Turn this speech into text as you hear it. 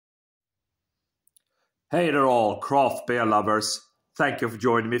Hey there all, craft beer lovers. Thank you for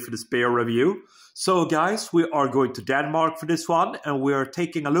joining me for this beer review. So guys, we are going to Denmark for this one, and we are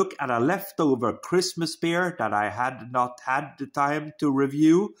taking a look at a leftover Christmas beer that I had not had the time to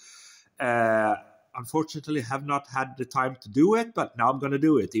review. Unfortunately, have not had the time to do it, but now I'm going to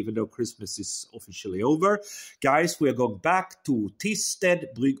do it, even though Christmas is officially over. Guys, we are going back to Thisted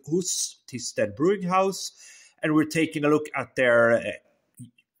Bryghus, and we're taking a look at their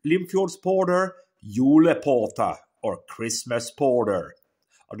Limfjords Porter, Juleporter, or Christmas Porter,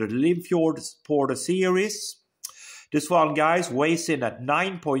 under the Limfjords Porter series. This one, guys, weighs in at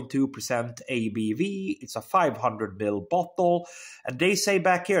 9.2% ABV. It's a 500ml bottle. And they say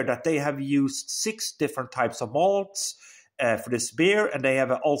back here that they have used 6 different types of malts for this beer. And they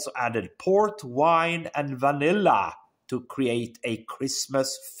have also added port, wine, and vanilla to create a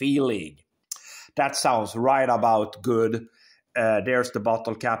Christmas feeling. That sounds right about good. There's the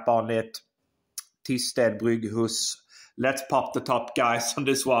bottle cap on it. Thisted Bryghus. Let's pop the top, guys, on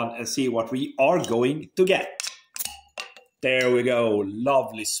this one and see what we are going to get. There we go.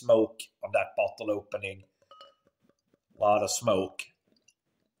 Lovely smoke on that bottle opening. A lot of smoke.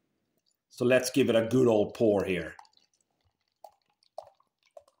 So let's give it a good old pour here.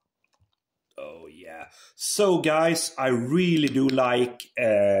 Oh, yeah. So, guys, I really do like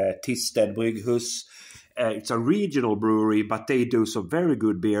Thisted Bryghus. It's a regional brewery, but they do some very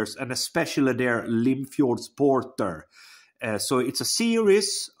good beers, and especially their Limfjords Porter. So it's a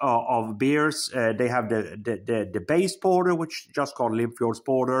series of beers. They have the base porter, which is just called Limfjords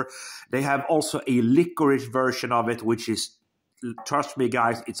Porter. They have also a licorice version of it, which is, trust me,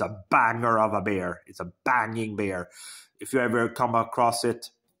 guys, it's a banger of a beer. It's a banging beer. If you ever come across it,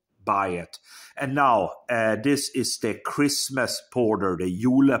 buy it. And now, this is the Christmas Porter, the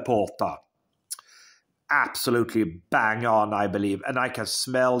Juleporter. Absolutely bang on, I believe. And I can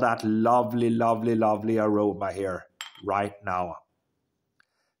smell that lovely, lovely, lovely aroma here right now.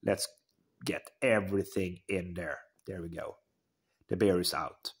 Let's get everything in there. There we go. The beer is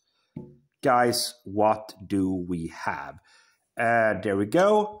out. Guys, what do we have? There we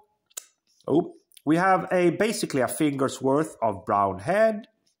go. Oh, we have basically a finger's worth of brown head.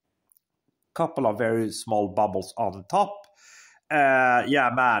 Couple of very small bubbles on top.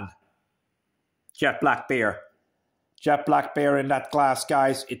 Yeah, man. Jet black beer. Jet black beer in that glass,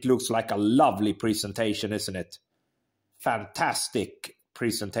 guys. It looks like a lovely presentation, isn't it? Fantastic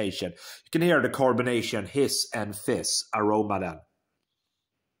presentation. You can hear the carbonation, hiss and fizz aroma then.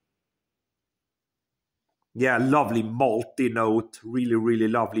 Yeah, lovely malty note. Really, really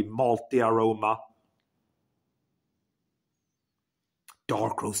lovely malty aroma.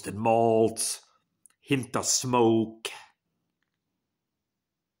 Dark roasted malts. Hint of smoke.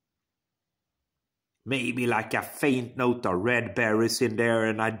 Maybe like a faint note of red berries in there,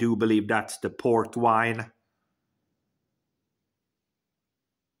 and I do believe that's the port wine.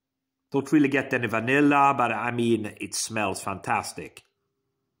 Don't really get any vanilla, but I mean, it smells fantastic.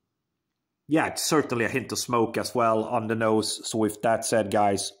 Yeah, it's certainly a hint of smoke as well on the nose. So with that said,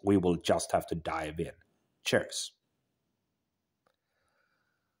 guys, we will just have to dive in. Cheers.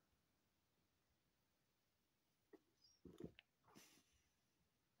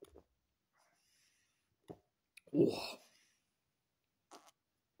 Oh.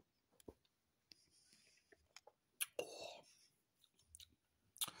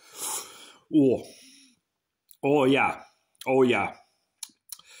 Oh. Oh, yeah. Oh, yeah.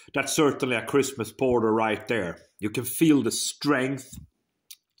 That's certainly a Christmas porter right there. You can feel the strength.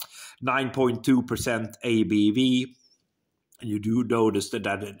 9.2% ABV. And you do notice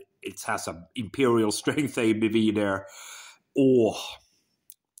that it has an imperial strength ABV there. Oh.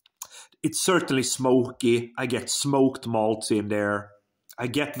 It's certainly smoky. I get smoked malts in there. I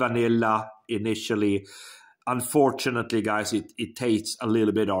get vanilla initially. Unfortunately, guys, it tastes a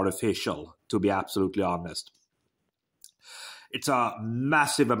little bit artificial, to be absolutely honest. It's a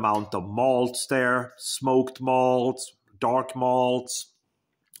massive amount of malts there. Smoked malts, dark malts.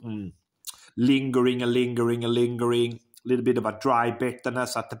 Lingering and lingering and lingering. A little bit of a dry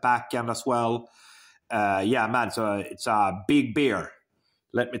bitterness at the back end as well. Yeah, man, so it's a big beer.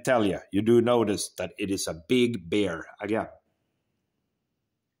 Let me tell you, you do notice that it is a big beer again.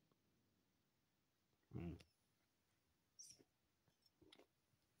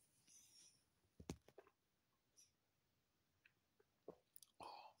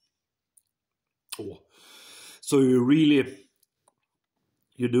 Oh. So you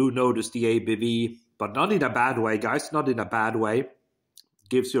do notice the ABV, but not in a bad way, guys, not in a bad way.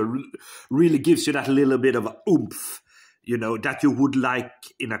 Really gives you that little bit of oomph you know, that you would like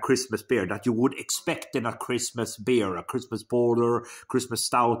in a Christmas beer, that you would expect in a Christmas beer, a Christmas porter, Christmas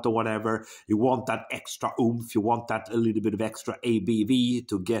stout or whatever. You want that extra oomph, you want that a little bit of extra ABV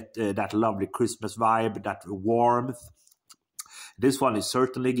to get that lovely Christmas vibe, that warmth. This one is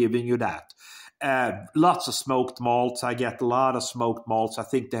certainly giving you that. Lots of smoked malts. I get a lot of smoked malts. I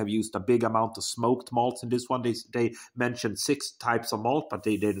think they have used a big amount of smoked malts in this one. They mentioned 6 types of malt, but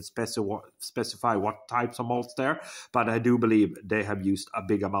they didn't specify what types of malts there. But I do believe they have used a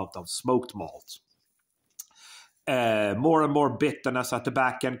big amount of smoked malts. More and more bitterness at the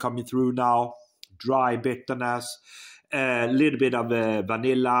back end coming through now. Dry bitterness. A little bit of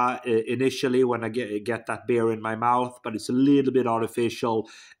vanilla initially when I get that beer in my mouth, but it's a little bit artificial.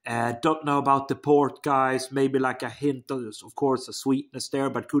 Don't know about the port, guys. Maybe like a hint of course, a sweetness there,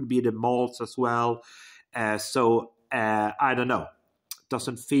 but could be the malts as well. So I don't know.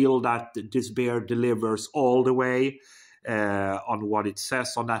 Doesn't feel that this beer delivers all the way on what it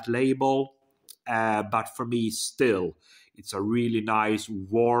says on that label. But for me, still, it's a really nice,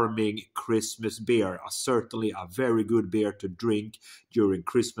 warming Christmas beer. Certainly a very good beer to drink during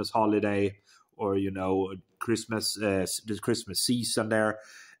Christmas holiday or, you know, Christmas, the Christmas season there.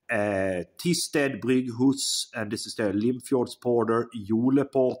 Thisted, Bryghus, and this is the Limfjords Porter,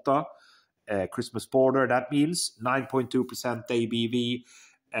 Juleporter, Christmas Porter. That means 9.2%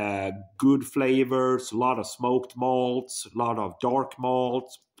 ABV, good flavors, a lot of smoked malts, a lot of dark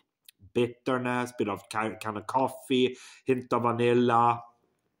malts, bitterness, bit of kind of coffee, hint of vanilla,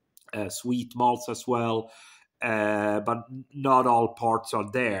 sweet malts as well, but not all parts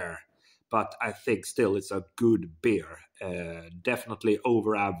are there. But I think still it's a good beer, definitely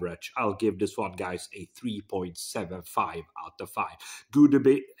over average. I'll give this one, guys, a 3.75 out of 5. Good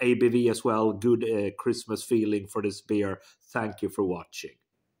ABV as well, good Christmas feeling for this beer. Thank you for watching.